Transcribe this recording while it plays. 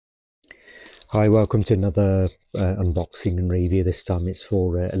Hi, welcome to another unboxing and review. This time it's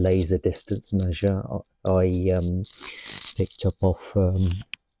for a laser distance measure I picked up off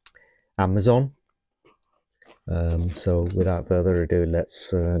Amazon. So without further ado, let's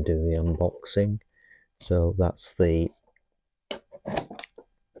do the unboxing. So that's the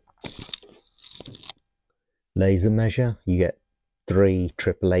laser measure. You get 3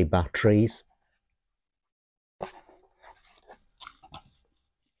 AAA batteries.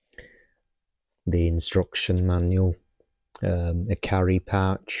 The instruction manual, a carry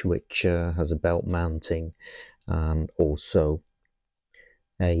pouch which has a belt mounting, and also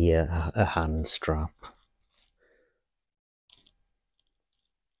a hand strap.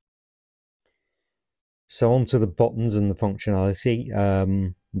 So onto the buttons and the functionality.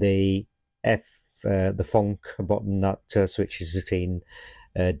 The func button that switches between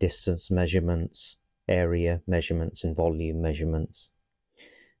distance measurements, area measurements, and volume measurements.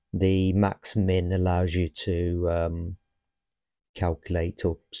 The max min allows you to calculate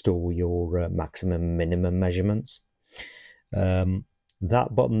or store your maximum and minimum measurements. That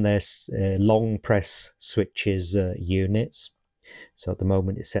button there's long press switches units. So at the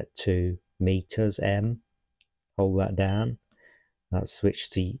moment it's set to meters, M. Hold that down. That's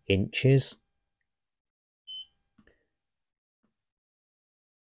switched to inches.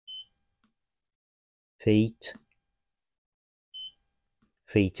 Feet.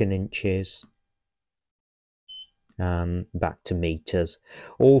 Feet in inches. And back to meters.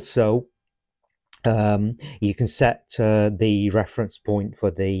 Also, you can set the reference point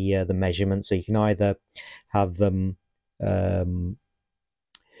for the measurement, so you can either have them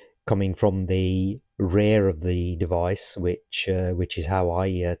coming from the rear of the device, which is how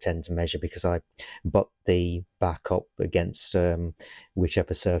I tend to measure, because I butt the back up against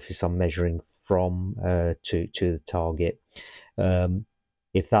whichever surface I'm measuring from to the target.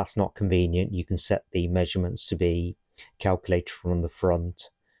 If that's not convenient, you can set the measurements to be calculated from the front.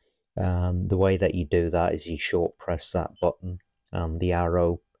 The way that you do that is you short press that button, and the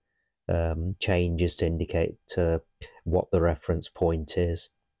arrow changes to indicate what the reference point is.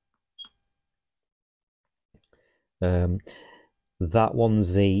 That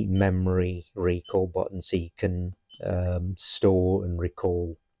one's the memory recall button, so you can store and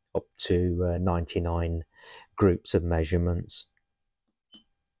recall up to 99 groups of measurements.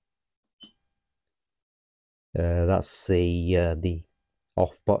 That's the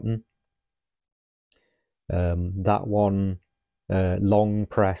off button. That one, long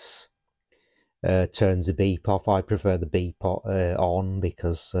press, turns the beep off. I prefer the beep on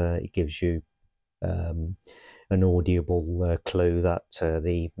because it gives you an audible clue that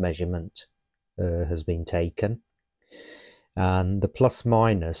the measurement has been taken. And the plus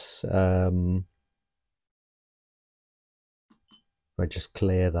minus, I just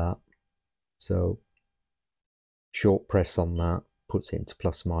clear that. So short press on that puts it into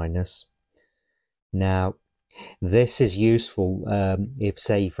plus minus. Now, this is useful if,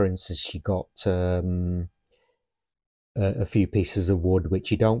 say, for instance, you got a few pieces of wood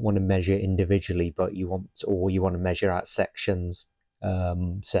which you don't want to measure individually, but you want to measure out sections,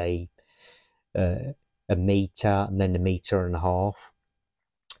 say a meter and then 1.5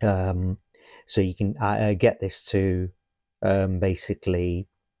 meters. So you can get this to basically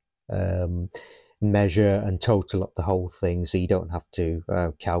measure and total up the whole thing, so you don't have to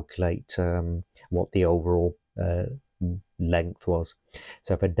calculate what the overall length was.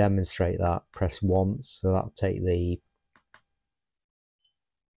 So if I demonstrate that, press once, so that'll take the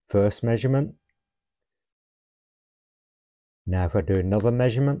first measurement. Now if I do another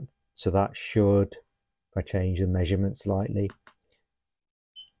measurement, so that should, if I change the measurement slightly,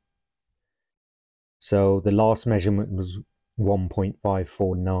 so the last measurement was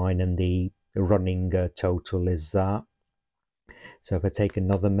 1.549 and the running total is that. So if I take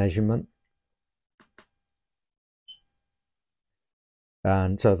another measurement,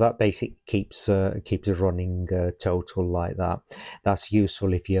 and so that basically keeps a running total like that. That's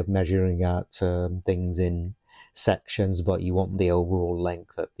useful if you're measuring out things in sections, but you want the overall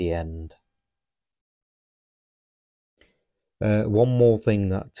length at the end. One more thing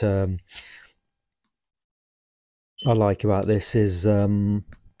that I like about this is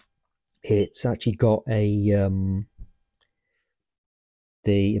it's actually got the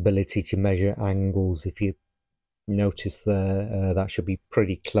ability to measure angles. If you notice there, that should be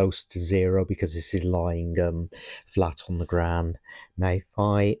pretty close to 0 because this is lying flat on the ground. Now if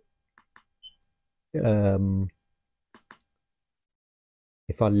I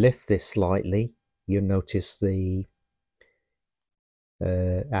lift this slightly, you'll notice the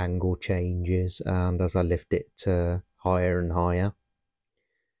angle changes, and as I lift it higher and higher,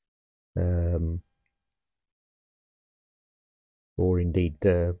 or indeed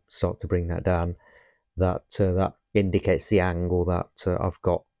start to bring that down, that indicates the angle that I've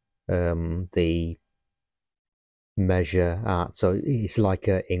got the measure at. So it's like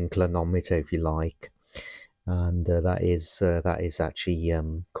an inclinometer, if you like, and that is actually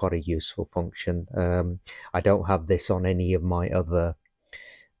quite a useful function. I don't have this on any of my other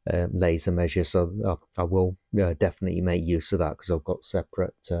laser measures, so I will definitely make use of that because I've got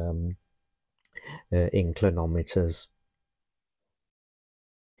separate inclinometers.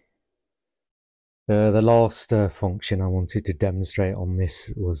 The last function I wanted to demonstrate on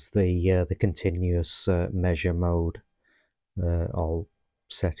this was the continuous measure mode. I'll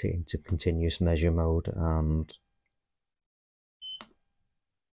set it into continuous measure mode, and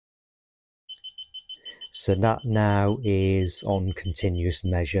so that now is on continuous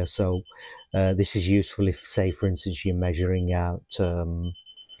measure. So this is useful if, say, for instance, you're measuring out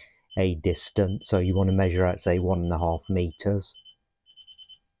a distance. So you want to measure out, say, 1.5 meters.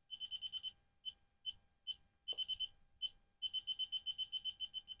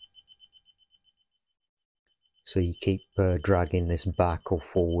 So you keep dragging this back or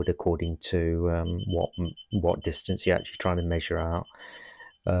forward according to what distance you're actually trying to measure out.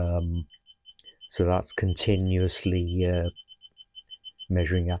 So that's continuously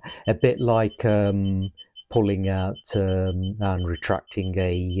measuring out, a bit like pulling out and retracting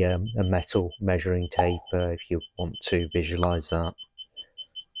a metal measuring tape, if you want to visualize that.